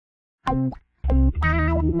My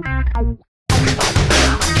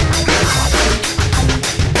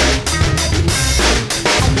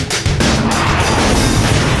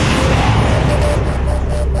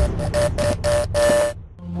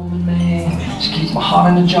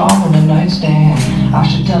heart in a jar on a nightstand. I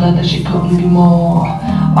should tell her that she couldn't be more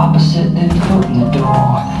opposite than a foot in the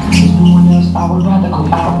door. There's no one else I would rather go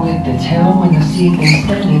out with. It's hell when I see them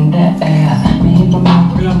standing there. Me and my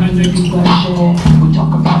mouth, we rush it. We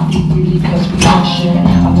talk about deeply cause we rush it.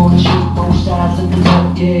 I wanna shoot both sides of the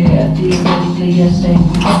boat, yeah. Theoretically, yes, they we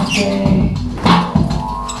okay.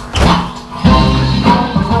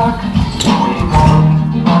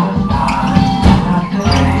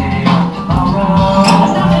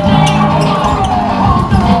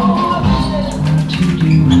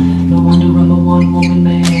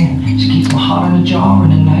 Jar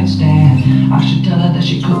in a nightstand. I should tell her that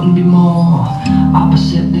she couldn't be more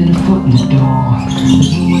opposite than a foot in the door.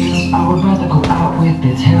 There's no one else I would rather go out with.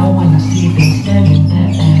 It's hell when I see them standing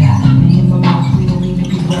there. Me and my mouth, we don't need to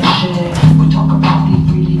be rushing. We talk about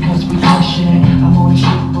deep really cause we rush it. I'm on the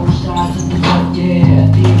shoot both sides of the boat,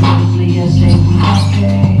 yeah. Theoretically, yes, they we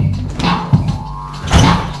okay.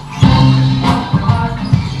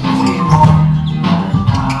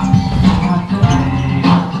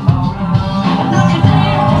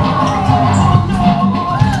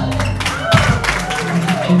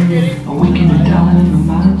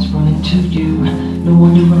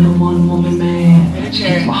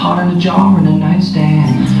 Jar in a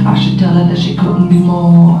nightstand. I should tell her that she couldn't be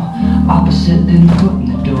more opposite than a foot in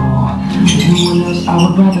the door. There's no one else I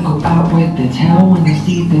would rather go out with. It's hell when I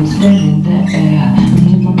see them standing there.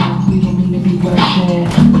 Me and my mouth, we don't mean to be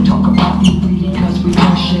rushing. We talk about deep really cause we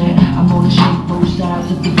rush it. I'm gonna shake both sides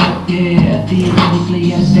of the boat, yeah. Theoretically,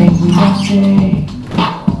 yes, they we rush it.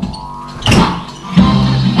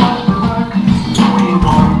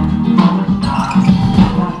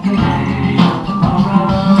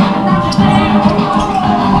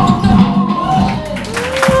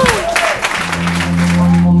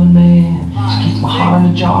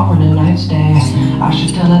 Jar in a nightstand. I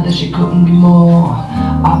should tell her that she couldn't be more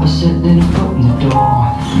opposite than a foot in the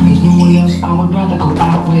door. There's no one else I would rather go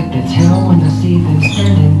out with. It's hell when I see them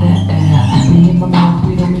standing there. Me and my mouth,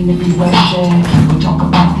 we don't mean to be rushing. We talk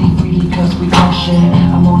about deep really cause we rush it.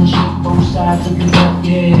 I'm on the shake both sides of the boat,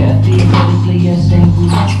 yeah. Theoretically, yes, they we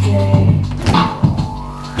okay.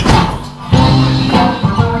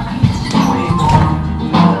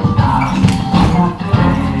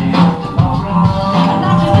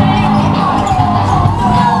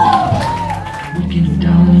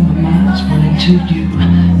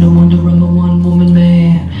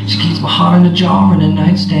 In a jar in a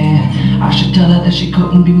nightstand. I should tell her that she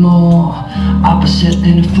couldn't be more opposite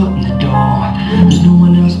than a foot in the door. There's no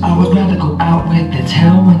one else I would rather go out with. It's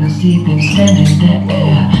hell when I see them standing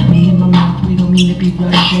there. Me and my mouth, we don't mean to be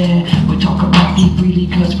rushing. We talk about deep really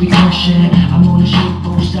cause we rush it. I'm gonna shake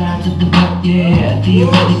both sides of the boat, yeah.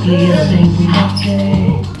 Theoretically, yes, they we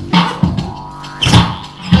okay.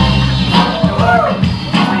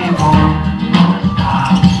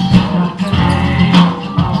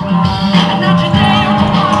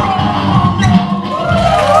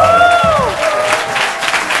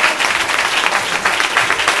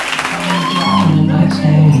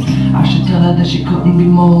 That she couldn't be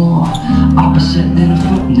more opposite than a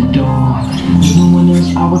foot in the door. There's no one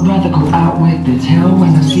else I would rather go out with. It's hell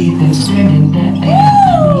when I see them standing there. Me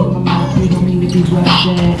and my mouth, we don't mean to be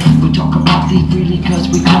rushing. We talk about deep really cause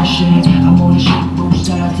we crush it. I'm on the shake both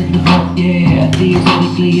sides of the boat, yeah.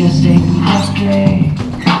 Theoretically, yes, they we okay.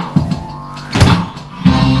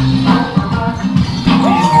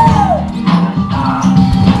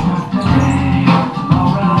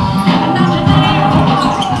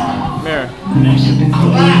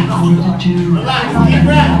 Relax, deep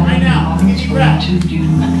breath right now. Take a deep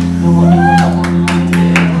breath.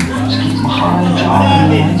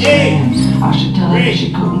 I should tell her that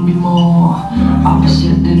she couldn't be more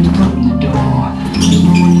opposite than a foot in the door. There's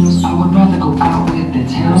no one else I would rather go out with.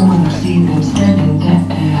 It's hell when I see them standing there.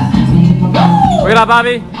 Me and my mouth,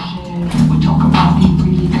 Bobby. we talk about deep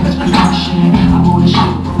really cause we rush